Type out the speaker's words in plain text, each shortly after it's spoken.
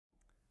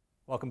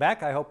Welcome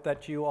back. I hope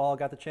that you all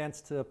got the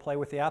chance to play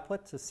with the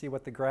applet to see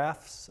what the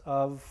graphs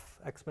of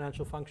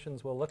exponential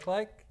functions will look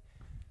like.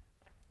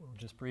 We'll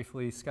just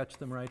briefly sketch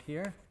them right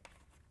here.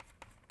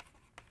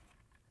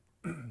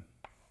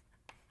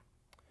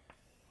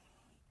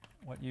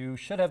 What you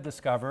should have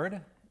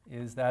discovered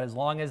is that as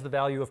long as the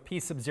value of p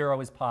sub 0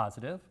 is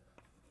positive,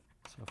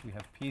 so if we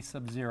have p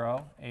sub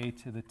 0, a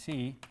to the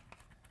t,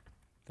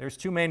 there's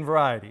two main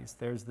varieties.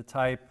 There's the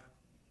type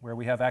where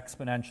we have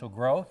exponential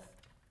growth.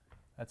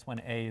 That's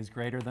when a is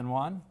greater than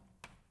 1.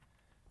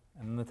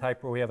 And then the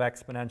type where we have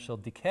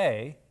exponential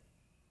decay,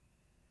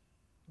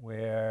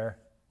 where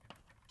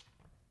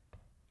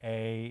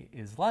a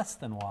is less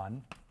than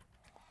 1.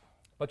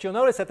 But you'll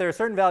notice that there are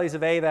certain values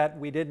of a that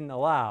we didn't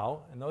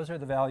allow, and those are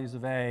the values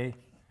of a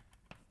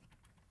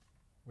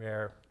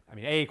where,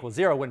 a equals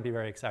 0 wouldn't be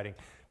very exciting.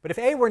 But if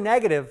a were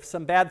negative,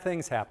 some bad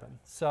things happen.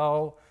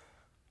 So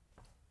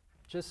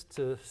just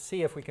to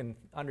see if we can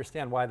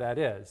understand why that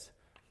is,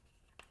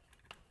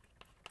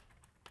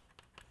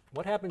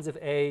 what happens if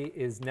a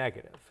is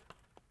negative?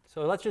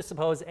 So let's just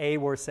suppose a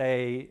were,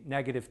 say,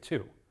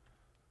 -2.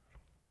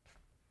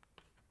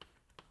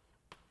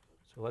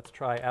 So let's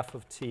try f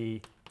of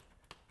t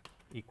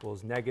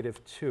equals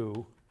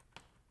 -2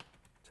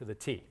 to the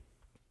t.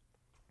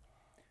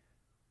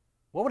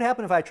 What would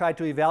happen if I tried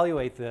to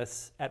evaluate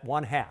this at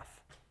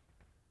 1/2?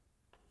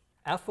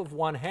 F of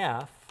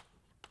 1/2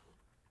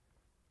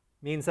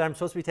 means that I'm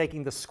supposed to be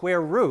taking the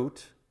square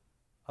root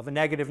of a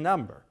negative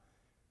number.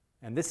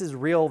 And this is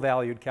real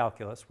valued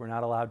calculus. We're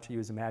not allowed to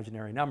use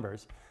imaginary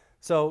numbers.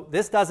 So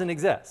this doesn't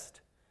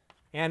exist.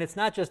 And it's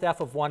not just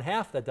f of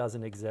 1/2 that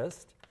doesn't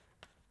exist.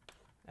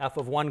 F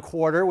of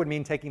 1/4 would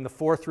mean taking the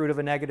fourth root of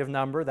a negative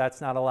number. That's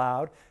not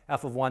allowed.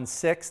 F of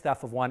 1/6,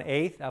 f of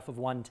 1/8, f of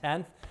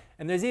 1/10.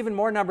 And there's even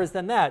more numbers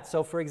than that.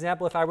 So for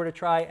example, if I were to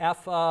try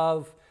f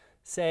of,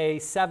 say,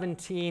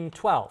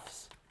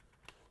 17/12.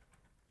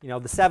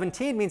 The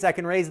 17 means I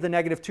can raise the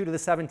 -2 to the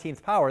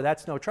 17th power.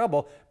 That's no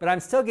trouble. But I'm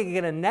still going to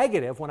get a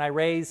negative when I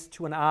raise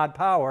to an odd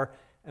power.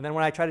 And then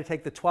when I try to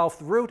take the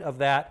 12th root of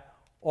that,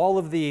 all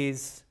of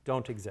these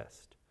don't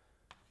exist.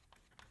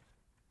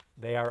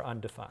 They are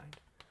undefined.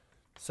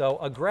 So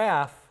a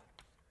graph,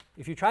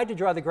 if you tried to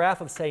draw the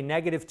graph of, say,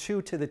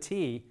 -2 to the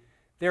t,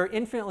 there are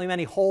infinitely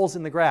many holes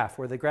in the graph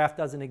where the graph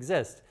doesn't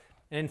exist.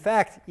 And in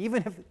fact,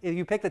 even if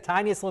you pick the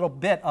tiniest little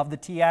bit of the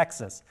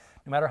t-axis,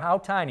 no matter how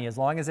tiny, as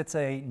long as it's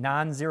a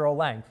non-zero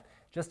length,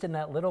 just in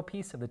that little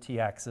piece of the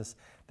t-axis,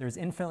 there's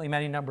infinitely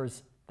many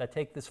numbers that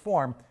take this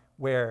form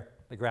where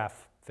the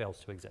graph fails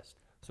to exist.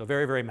 So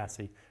very, very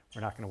messy.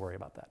 We're not going to worry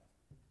about that.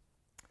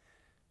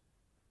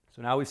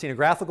 So now we've seen a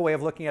graphical way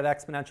of looking at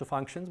exponential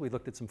functions. We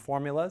looked at some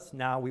formulas.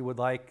 Now we would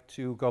like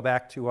to go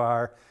back to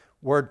our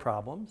word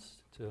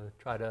problems to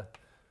try to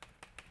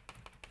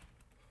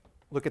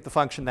look at the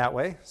function that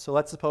way. So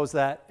let's suppose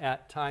that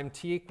at time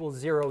t equals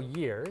 0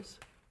 years,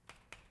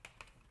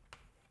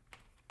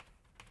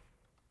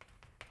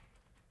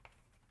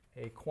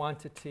 a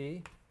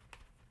quantity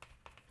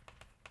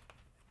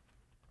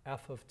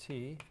f of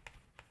t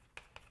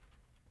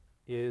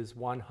is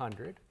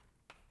 100.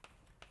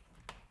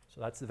 So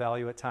that's the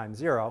value at time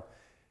 0.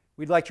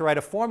 We'd like to write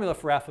a formula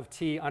for f of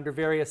t under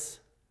various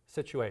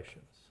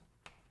situations.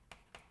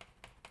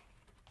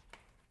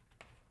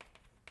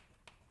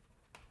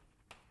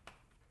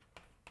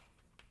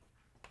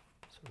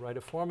 So write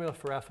a formula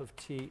for f of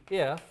t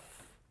if,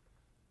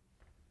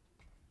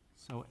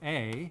 so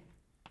a,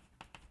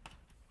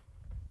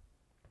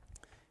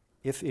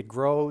 if it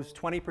grows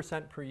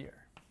 20% per year.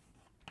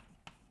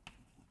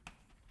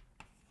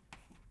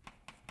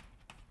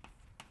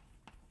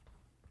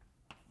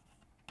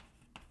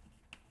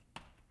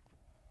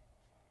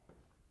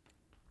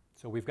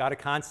 So we've got a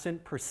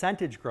constant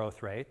percentage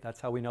growth rate. That's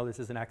how we know this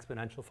is an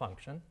exponential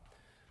function.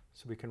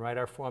 So we can write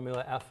our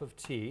formula f of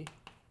t.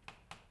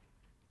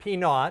 P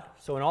naught,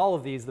 so in all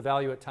of these, the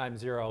value at time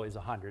 0 is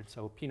 100.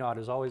 So P naught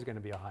is always going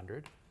to be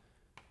 100.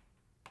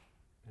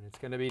 And it's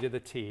going to be to the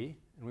t.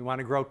 And we want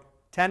to grow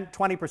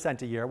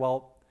 20% a year.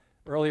 Well,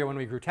 earlier when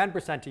we grew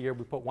 10% a year,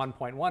 we put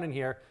 1.1 in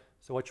here.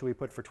 So what should we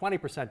put for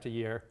 20% a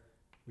year?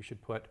 We should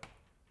put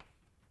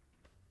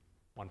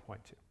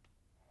 1.2.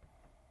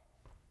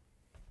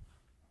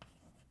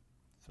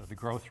 So the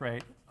growth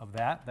rate of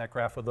that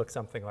graph would look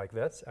something like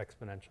this,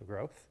 exponential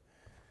growth.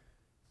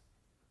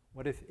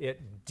 What if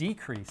it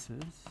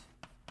decreases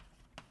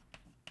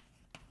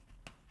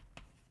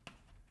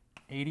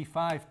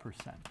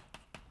 85%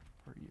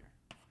 per year?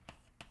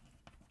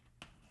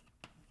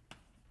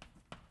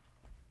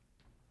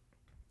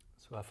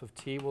 So f of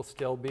t will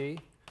still be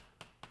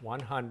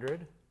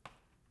 100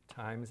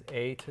 times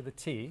a to the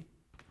t.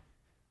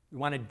 We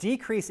want to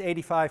decrease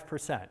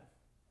 85%.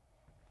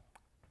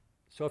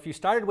 So if you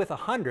started with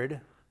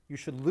 100, you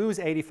should lose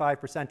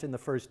 85% in the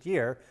first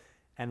year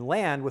and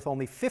land with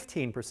only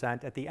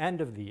 15% at the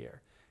end of the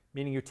year,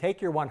 meaning you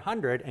take your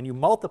 100 and you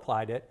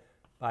multiplied it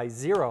by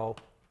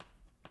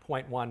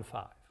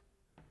 0.15.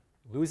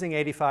 Losing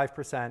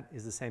 85%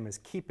 is the same as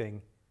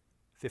keeping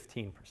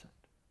 15%.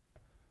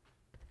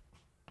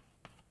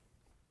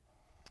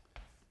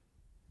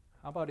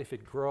 How about if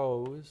it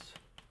grows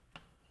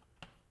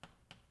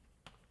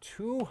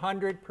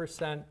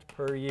 200%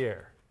 per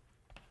year?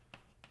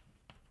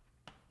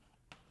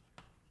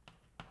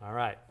 All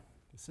right.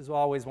 This is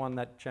always one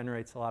that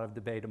generates a lot of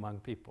debate among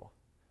people.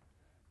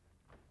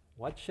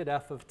 What should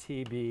f of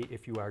t be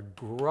if you are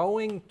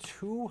growing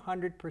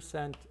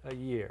 200% a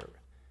year?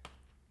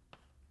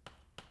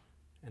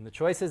 And the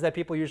choices that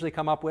people usually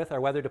come up with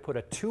are whether to put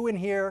a 2 in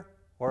here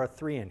or a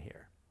 3 in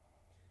here.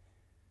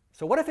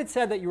 So what if it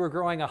said that you were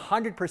growing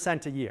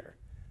 100% a year?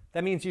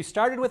 That means you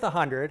started with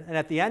 100, and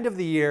at the end of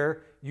the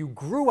year, you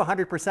grew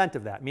 100%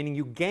 of that, meaning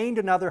you gained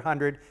another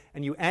 100,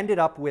 and you ended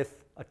up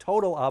with a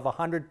total of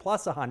 100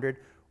 plus 100,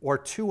 or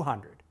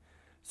 200.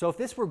 So if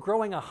this were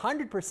growing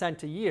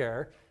 100% a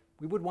year,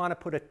 we would want to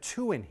put a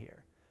 2 in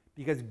here,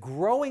 because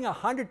growing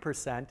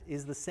 100%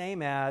 is the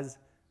same as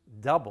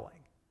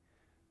doubling.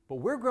 But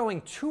we're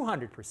growing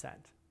 200%,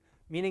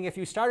 meaning if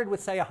you started with,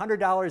 say,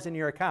 $100 in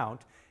your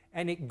account,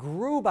 and it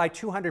grew by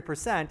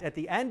 200%, at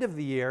the end of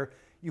the year,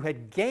 you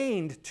had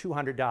gained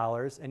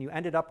 $200, and you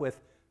ended up with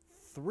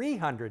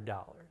 $300.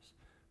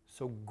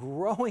 So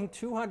growing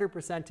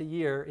 200% a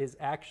year is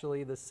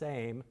actually the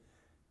same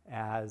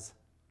as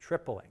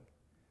tripling.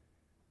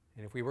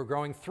 And if we were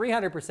growing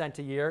 300%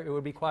 a year, it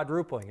would be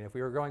quadrupling. And if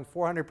we were growing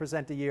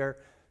 400% a year,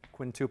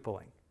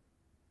 quintupling.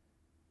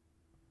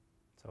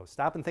 So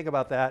stop and think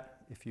about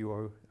that if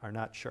you are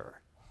not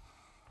sure.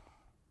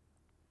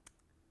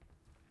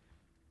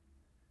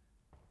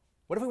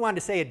 What if we wanted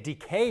to say it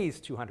decays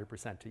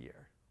 200% a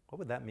year? What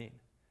would that mean?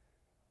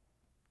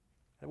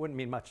 That wouldn't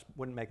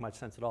make much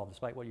sense at all,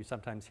 despite what you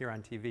sometimes hear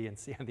on TV and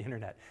see on the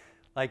internet.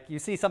 Like you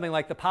see something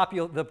like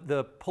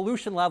the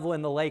pollution level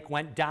in the lake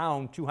went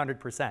down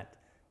 200%.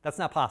 That's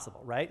not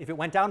possible, right? If it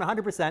went down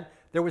 100%,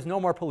 there was no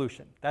more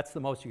pollution. That's the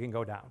most you can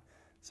go down.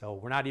 So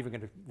we're not even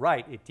going to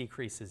write it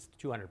decreases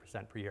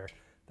 200% per year.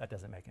 That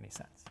doesn't make any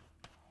sense.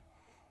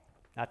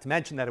 Not to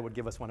mention that it would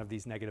give us one of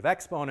these negative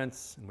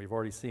exponents, and we've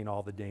already seen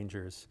all the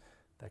dangers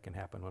that can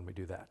happen when we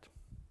do that.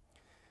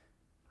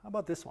 How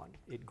about this one?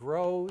 It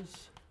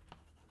grows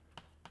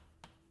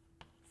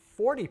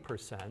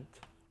 40%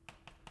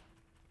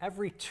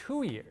 every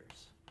 2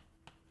 years.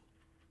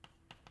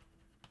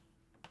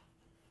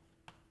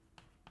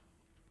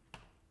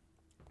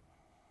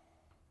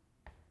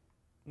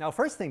 Now,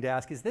 first thing to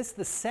ask, is this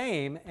the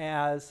same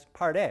as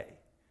Part A?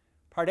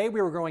 Part A,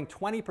 we were growing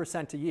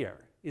 20% a year.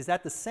 Is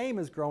that the same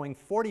as growing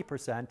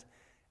 40%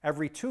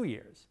 every 2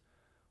 years?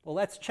 Well,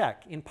 let's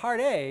check. In Part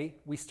A,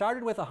 we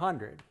started with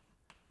 100.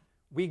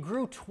 We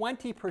grew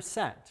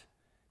 20%,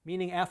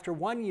 meaning after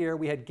 1 year,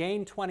 we had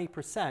gained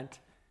 20%,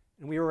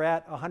 and we were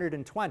at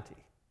 120.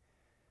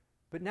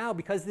 But now,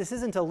 because this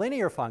isn't a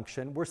linear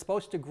function, we're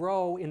supposed to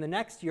grow in the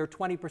next year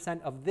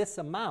 20% of this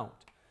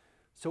amount.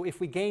 So if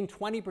we gain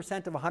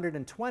 20% of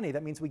 120,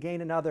 that means we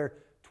gain another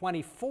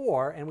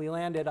 24, and we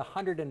land at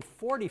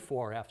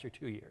 144 after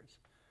 2 years.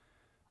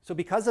 So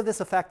because of this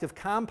effect of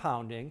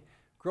compounding,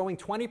 growing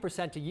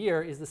 20% a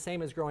year is the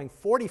same as growing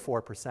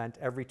 44%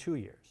 every 2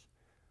 years.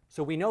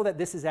 So we know that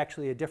this is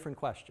actually a different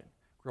question.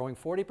 Growing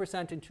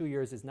 40% in 2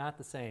 years is not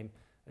the same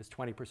as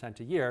 20%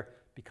 a year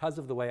because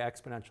of the way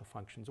exponential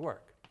functions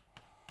work.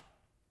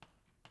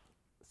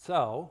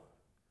 So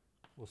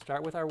we'll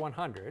start with our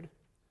 100.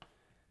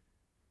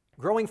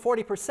 Growing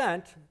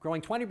 40%,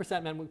 growing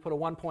 20% meant we put a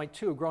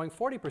 1.2. Growing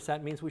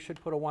 40% means we should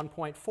put a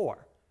 1.4.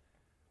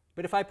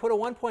 But if I put a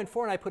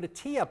 1.4 and I put a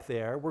t up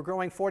there, we're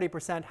growing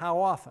 40% how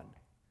often?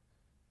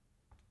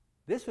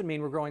 This would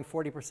mean we're growing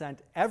 40%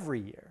 every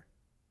year,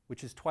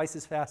 which is twice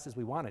as fast as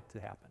we want it to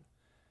happen.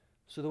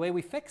 So the way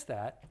we fix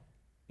that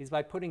is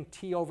by putting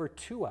t over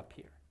 2 up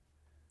here.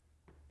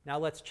 Now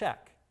let's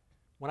check.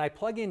 When I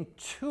plug in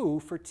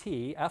 2 for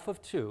t, f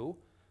of 2,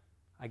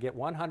 I get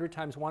 100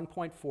 times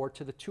 1.4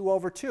 to the 2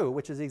 over 2,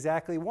 which is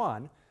exactly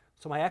 1.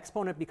 So my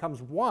exponent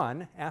becomes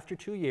 1 after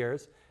 2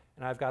 years,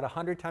 and I've got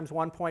 100 times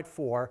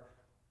 1.4,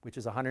 which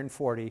is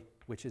 140,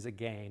 which is a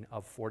gain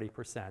of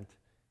 40%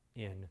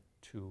 in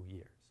 2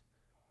 years.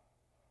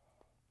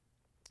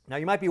 Now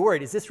you might be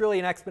worried, is this really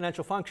an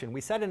exponential function?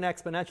 We said in an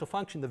exponential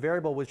function the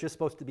variable was just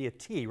supposed to be a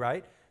t,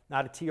 right?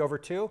 Not a t over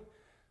 2.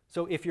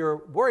 So if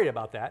you're worried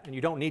about that, and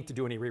you don't need to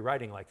do any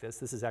rewriting like this,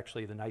 this is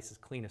actually the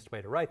nicest, cleanest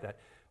way to write that.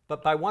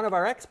 But by one of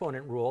our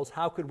exponent rules,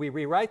 how could we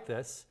rewrite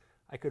this?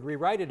 I could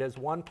rewrite it as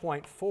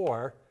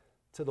 1.4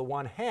 to the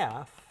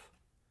 1/2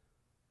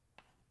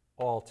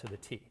 all to the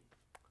t.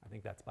 I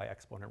think that's by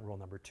exponent rule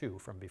number 2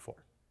 from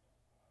before.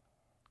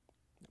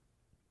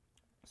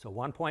 So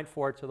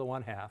 1.4 to the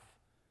 1/2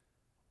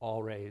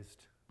 all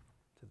raised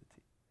to the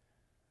t.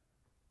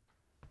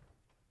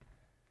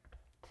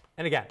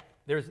 And again,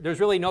 there's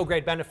really no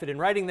great benefit in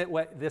writing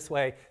this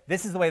way.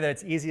 This is the way that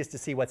it's easiest to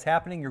see what's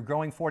happening. You're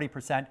growing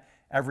 40%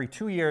 every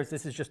 2 years.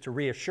 This is just to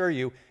reassure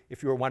you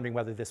if you were wondering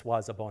whether this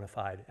was a bona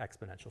fide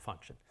exponential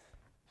function.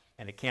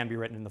 And it can be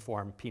written in the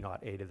form p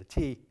naught a to the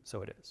t,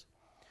 so it is.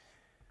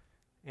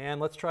 And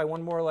let's try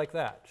one more like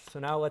that. So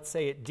now let's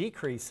say it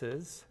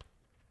decreases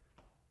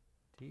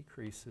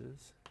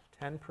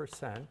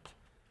 10%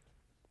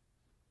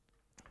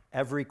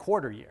 every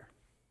quarter year.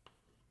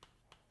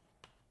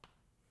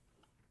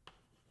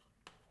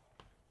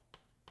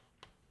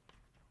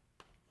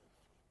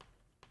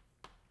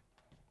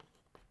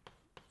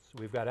 So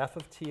we've got f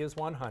of t is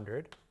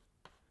 100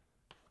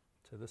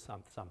 to the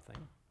something.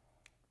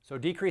 So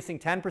decreasing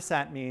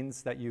 10%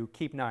 means that you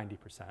keep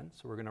 90%.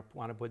 So we're going to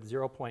want to put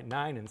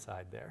 0.9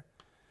 inside there.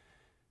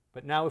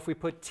 But now if we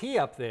put t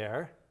up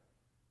there,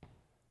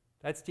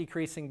 that's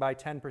decreasing by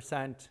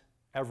 10%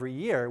 every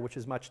year, which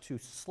is much too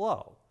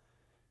slow.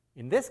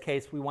 In this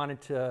case, we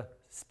wanted to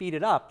speed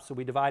it up, so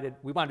we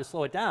wanted to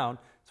slow it down,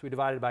 so we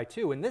divided by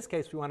 2. In this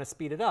case, we want to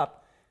speed it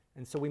up,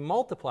 and so we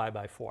multiply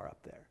by 4 up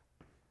there.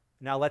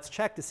 Now let's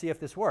check to see if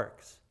this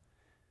works.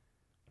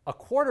 A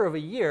quarter of a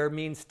year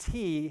means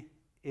t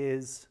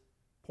is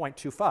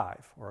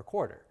 0.25, or a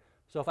quarter.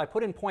 So if I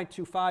put in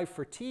 0.25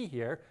 for t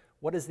here,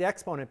 what does the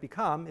exponent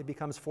become? It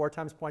becomes 4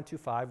 times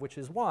 0.25, which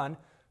is 1.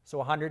 So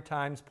 100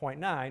 times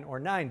 0.9, or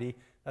 90,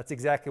 that's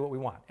exactly what we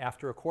want.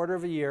 After a quarter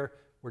of a year,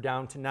 we're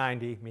down to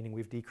 90, meaning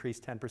we've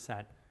decreased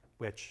 10%,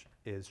 which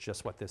is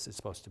just what this is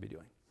supposed to be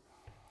doing.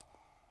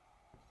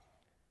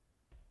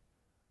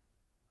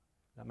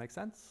 That make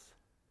sense?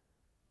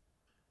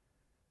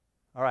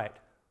 All right,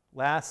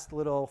 last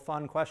little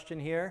fun question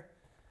here.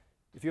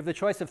 If you have the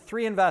choice of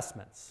 3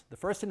 investments, the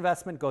first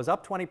investment goes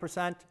up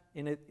 20%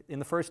 in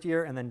the first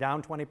year and then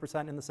down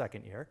 20% in the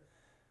second year.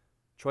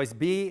 Choice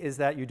B is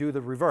that you do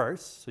the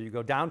reverse, so you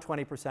go down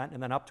 20%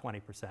 and then up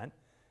 20%.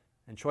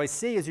 And choice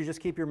C is you just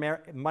keep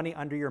your money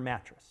under your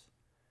mattress.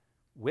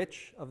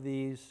 Which of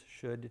these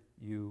should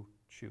you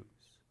choose?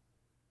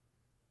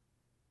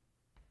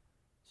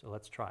 So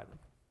let's try them.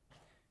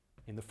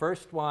 In the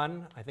first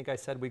one, I think I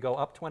said we go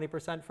up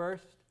 20%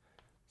 first.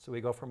 So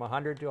we go from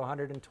 100 to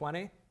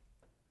 120.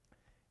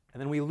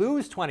 And then we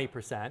lose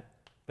 20%,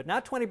 but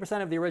not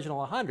 20% of the original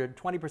 100,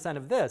 20%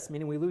 of this,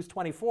 meaning we lose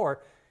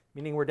 24,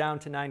 meaning we're down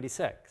to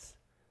 96.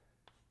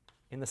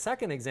 In the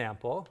second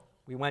example,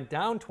 we went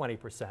down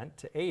 20%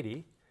 to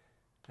 80,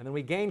 and then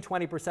we gained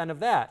 20% of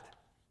that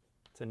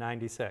to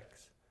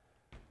 96.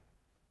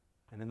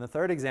 And in the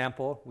third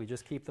example, we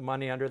just keep the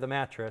money under the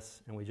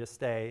mattress, and we just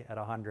stay at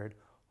 100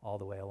 all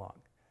the way along.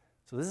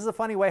 So this is a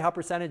funny way how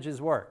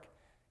percentages work.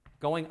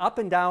 Going up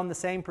and down the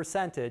same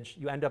percentage,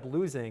 you end up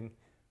losing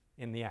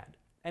in the end.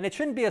 And it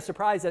shouldn't be a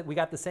surprise that we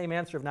got the same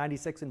answer of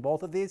 96 in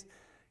both of these,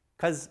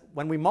 because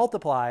when we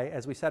multiply,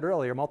 as we said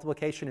earlier,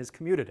 multiplication is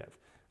commutative.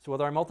 So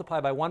whether I multiply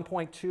by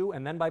 1.2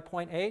 and then by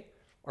 0.8,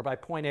 or by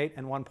 0.8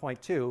 and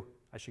 1.2,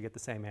 I should get the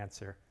same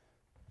answer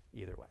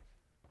either way.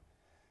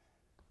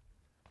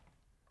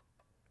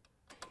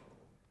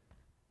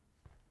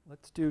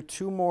 Let's do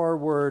 2 more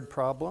word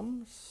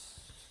problems.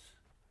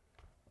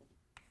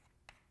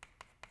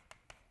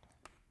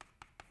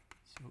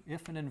 So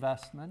if an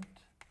investment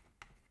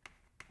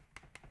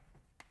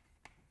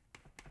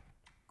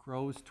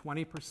grows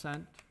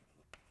 20%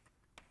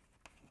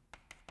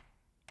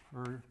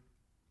 for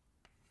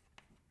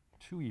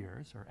 2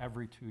 years, or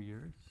every 2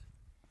 years,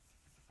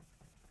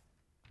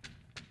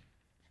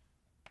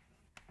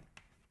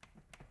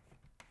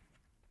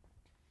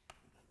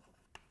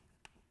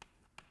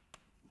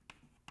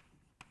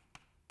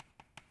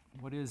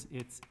 what is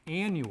its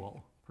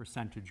annual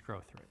percentage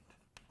growth rate?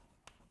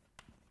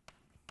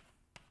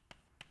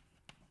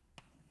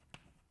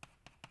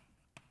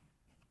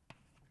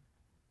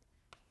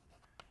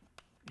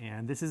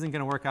 And this isn't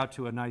going to work out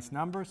to a nice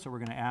number, so we're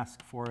going to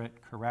ask for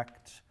it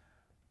correct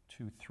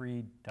to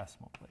 3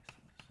 decimal places.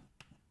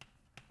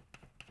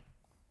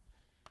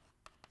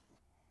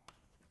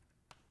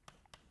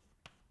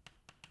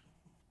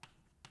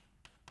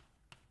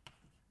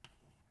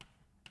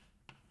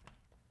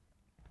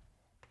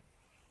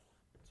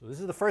 So this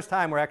is the first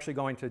time we're actually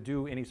going to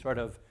do any sort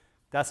of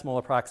decimal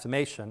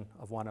approximation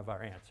of one of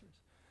our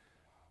answers.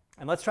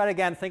 And let's try to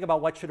again think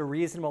about what should a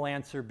reasonable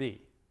answer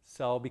be.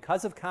 So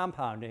because of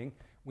compounding,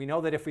 we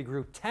know that if we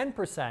grew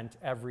 10%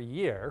 every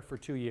year for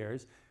 2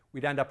 years,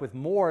 we'd end up with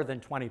more than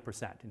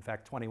 20%, in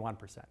fact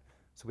 21%.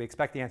 So we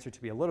expect the answer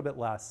to be a little bit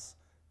less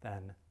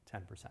than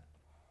 10%. So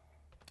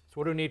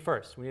what do we need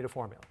first? We need a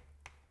formula.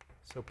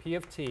 So P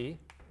of t,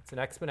 it's an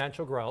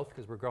exponential growth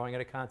because we're growing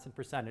at a constant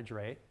percentage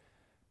rate.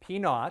 P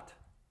naught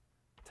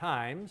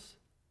times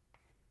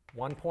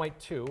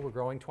 1.2, we're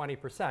growing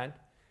 20%.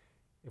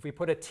 If we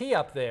put a t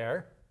up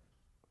there,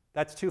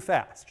 that's too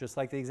fast, just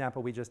like the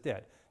example we just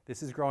did.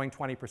 This is growing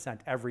 20%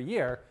 every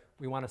year.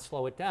 We want to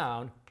slow it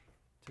down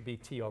to be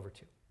t over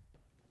 2.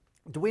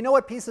 Do we know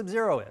what p sub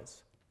 0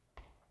 is?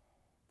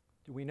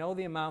 Do we know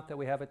the amount that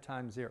we have at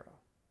time 0?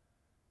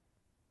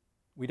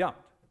 We don't,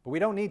 but we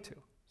don't need to.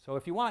 So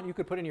if you want, you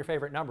could put in your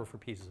favorite number for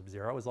p sub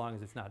 0, as long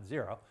as it's not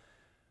 0.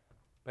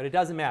 But it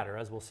doesn't matter,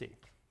 as we'll see.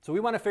 So we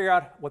want to figure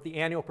out what the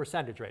annual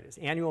percentage rate is.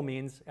 Annual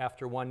means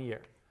after 1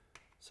 year.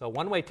 So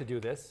one way to do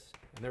this,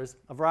 and there's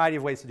a variety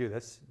of ways to do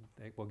this,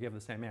 they will give the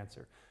same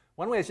answer.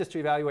 One way is just to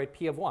evaluate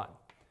p of 1.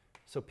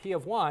 So p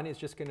of 1 is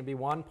just going to be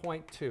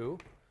 1.2 to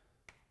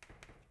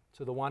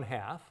the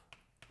 1/2.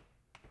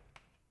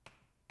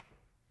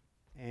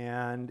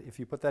 And if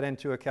you put that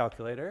into a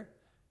calculator,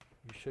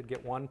 you should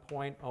get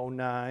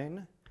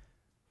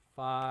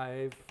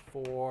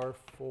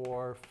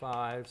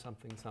 1.095445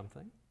 something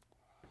something.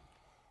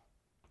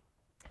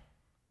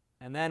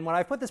 And then when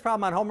I put this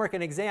problem on homework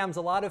and exams,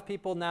 a lot of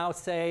people now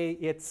say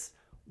it's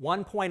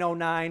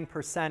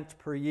 1.09%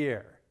 per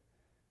year.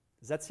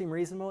 Does that seem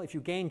reasonable? If you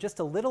gain just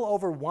a little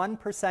over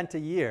 1% a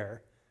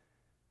year,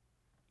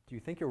 do you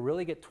think you'll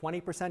really get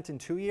 20% in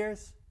 2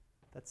 years?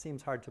 That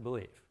seems hard to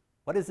believe.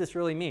 What does this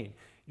really mean?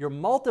 You're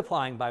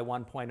multiplying by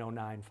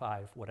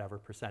 1.095 whatever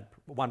percent,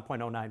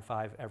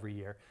 1.095 every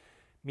year,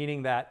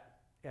 meaning that,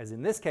 as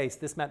in this case,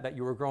 this meant that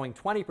you were growing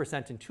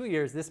 20% in 2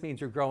 years. This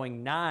means you're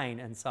growing 9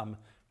 and some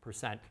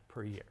percent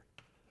per year.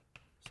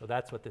 So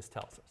that's what this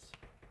tells us.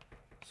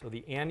 So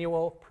the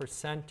annual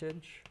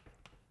percentage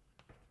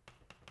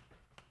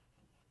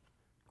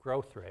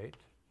growth rate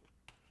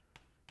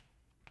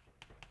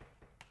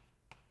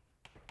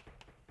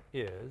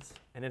is,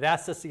 and it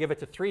asks us to give it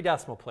to 3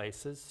 decimal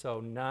places,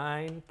 so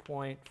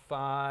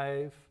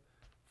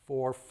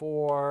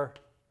 9.544,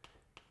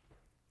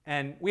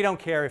 and we don't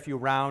care if you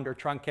round or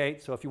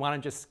truncate, so if you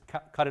want to just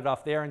cut it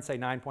off there and say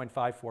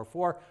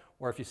 9.544,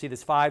 or if you see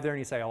this 5 there and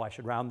you say, oh, I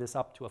should round this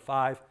up to a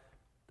 5,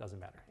 doesn't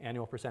matter.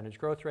 Annual percentage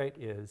growth rate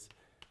is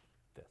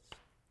this.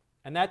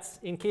 And that's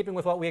in keeping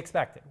with what we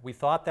expected. We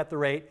thought that the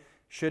rate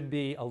should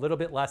be a little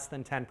bit less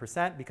than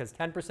 10% because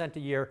 10% a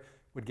year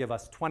would give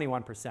us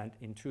 21%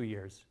 in 2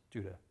 years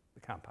due to the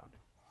compounding.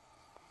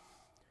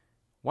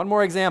 One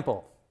more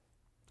example.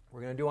 We're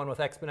going to do one with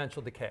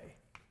exponential decay.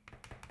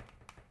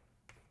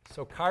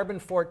 So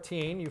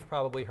carbon-14 you've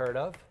probably heard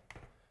of.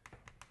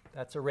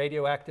 That's a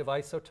radioactive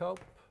isotope.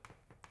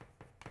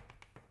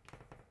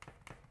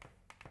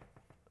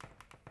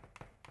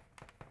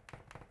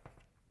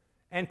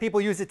 And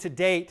people use it to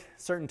date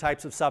certain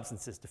types of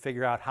substances to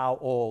figure out how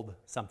old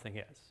something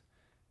is,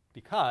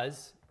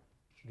 because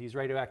these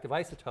radioactive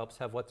isotopes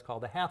have what's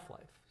called a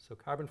half-life. So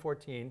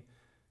carbon-14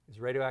 is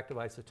a radioactive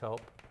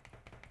isotope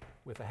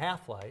with a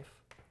half-life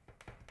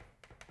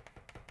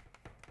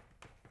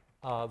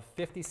of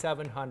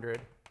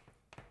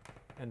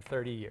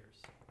 5,730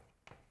 years,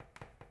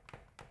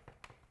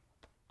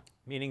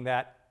 meaning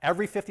that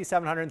every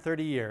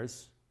 5,730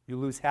 years, you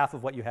lose half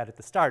of what you had at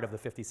the start of the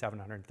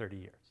 5,730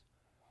 years.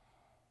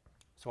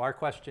 So our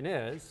question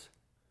is,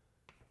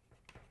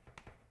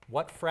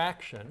 what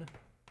fraction,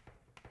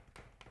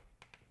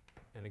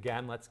 and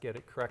again, let's get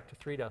it correct to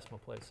 3 decimal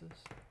places,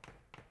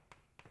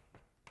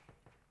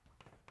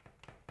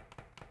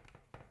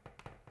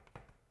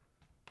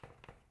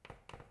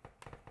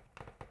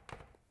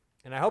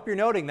 and I hope you're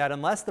noting that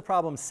unless the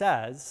problem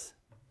says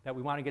that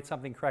we want to get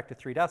something correct to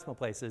 3 decimal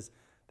places,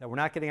 that we're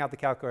not getting out the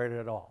calculator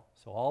at all.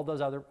 So all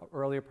those other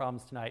earlier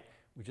problems tonight,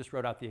 we just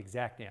wrote out the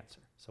exact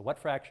answer. So what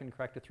fraction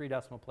correct to 3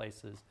 decimal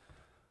places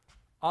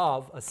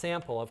of a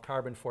sample of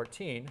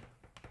carbon-14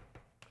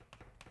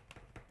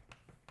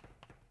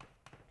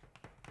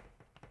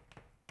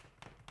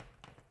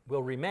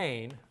 will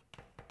remain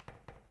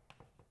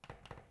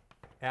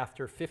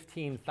after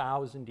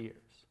 15,000 years?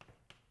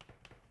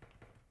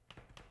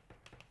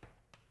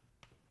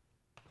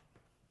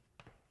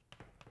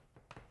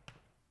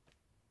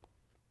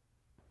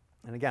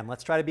 And again,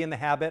 let's try to be in the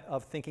habit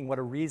of thinking what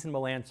a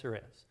reasonable answer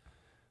is.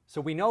 So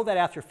we know that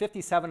after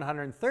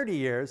 5,730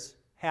 years,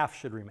 half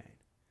should remain.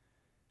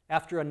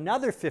 After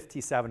another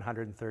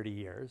 5,730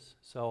 years,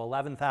 so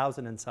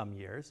 11,000 and some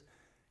years,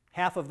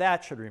 half of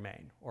that should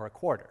remain, or a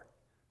quarter.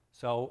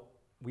 So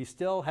we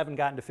still haven't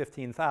gotten to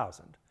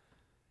 15,000.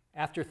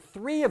 After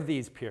 3 of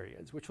these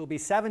periods, which will be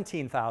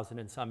 17,000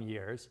 and some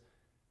years,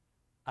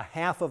 a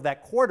half of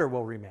that quarter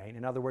will remain.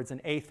 In other words,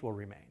 an eighth will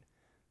remain.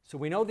 So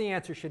we know the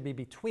answer should be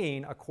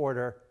between a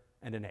quarter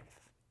and an eighth.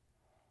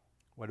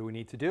 What do we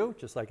need to do?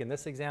 Just like in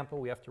this example,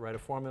 we have to write a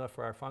formula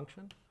for our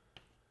function.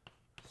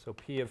 So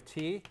P of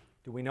t,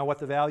 do we know what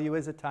the value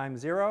is at time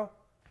 0?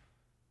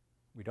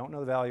 We don't know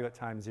the value at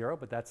time 0,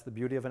 but that's the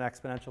beauty of an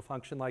exponential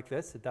function like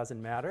this. It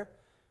doesn't matter.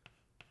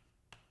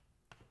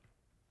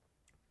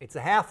 It's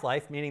a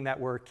half-life, meaning that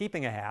we're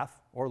keeping a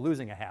half or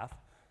losing a half.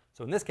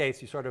 So in this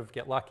case, you sort of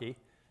get lucky.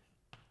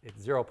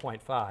 It's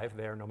 0.5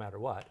 there no matter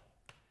what.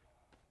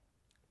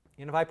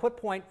 And if I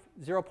put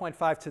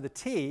 0.5 to the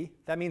t,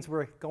 that means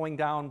we're going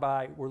down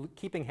by, we're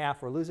keeping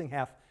half, we're losing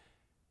half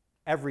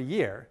every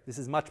year. This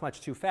is much,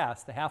 much too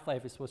fast. The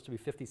half-life is supposed to be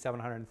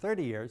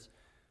 5,730 years.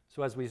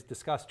 So as we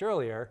discussed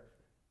earlier,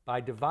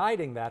 by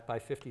dividing that by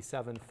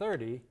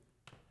 5,730,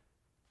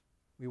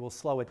 we will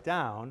slow it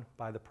down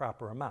by the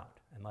proper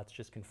amount. And let's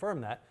just confirm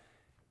that.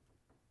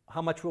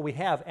 How much will we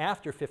have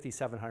after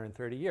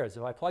 5,730 years?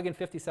 If I plug in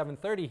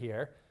 5,730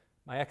 here,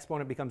 my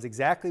exponent becomes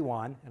exactly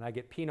 1, and I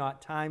get p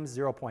naught times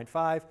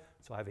 0.5,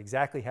 so I have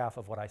exactly half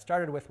of what I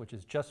started with, which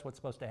is just what's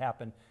supposed to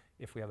happen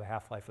if we have a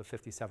half-life of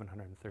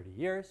 5,730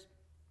 years.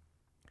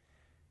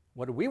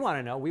 What do we want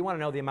to know? We want to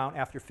know the amount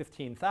after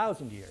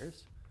 15,000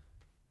 years.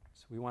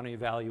 So we want to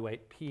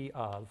evaluate p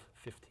of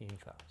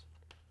 15,000.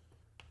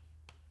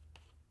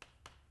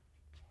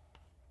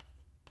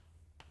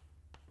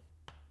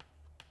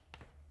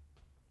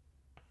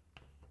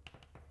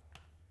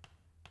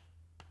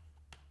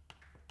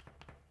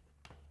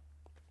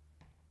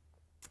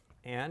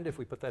 And if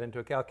we put that into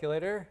a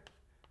calculator,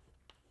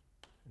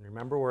 and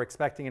remember we're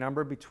expecting a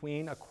number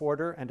between a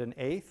quarter and an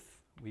eighth,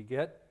 we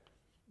get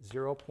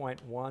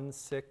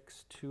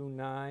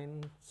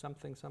 0.1629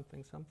 something,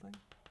 something, something.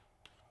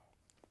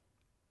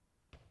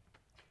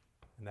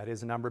 And that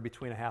is a number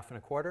between a half and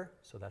a quarter,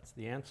 so that's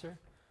the answer.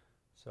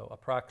 So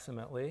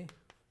approximately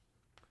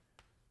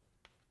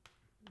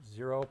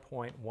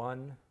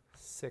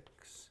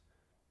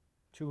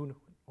 0.162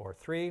 or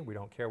 3, we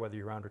don't care whether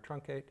you round or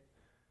truncate,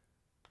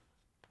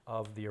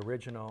 of the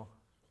original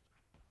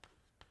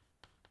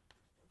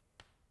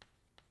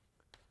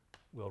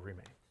will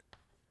remain.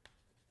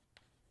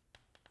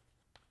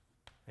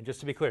 And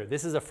just to be clear,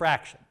 this is a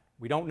fraction.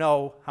 We don't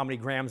know how many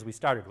grams we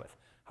started with.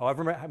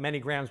 However many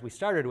grams we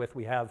started with,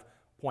 we have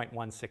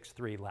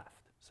 0.163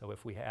 left. So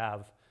if we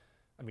have,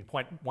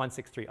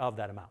 0.163 of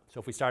that amount. So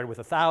if we started with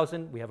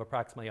 1,000, we have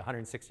approximately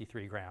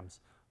 163 grams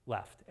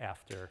left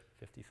after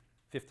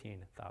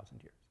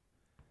 15,000 years.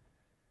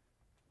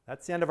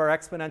 That's the end of our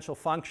exponential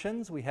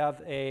functions. We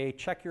have a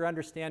check your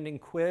understanding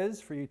quiz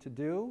for you to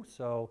do.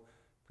 So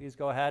please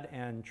go ahead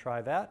and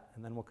try that,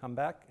 and then we'll come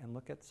back and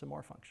look at some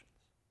more functions.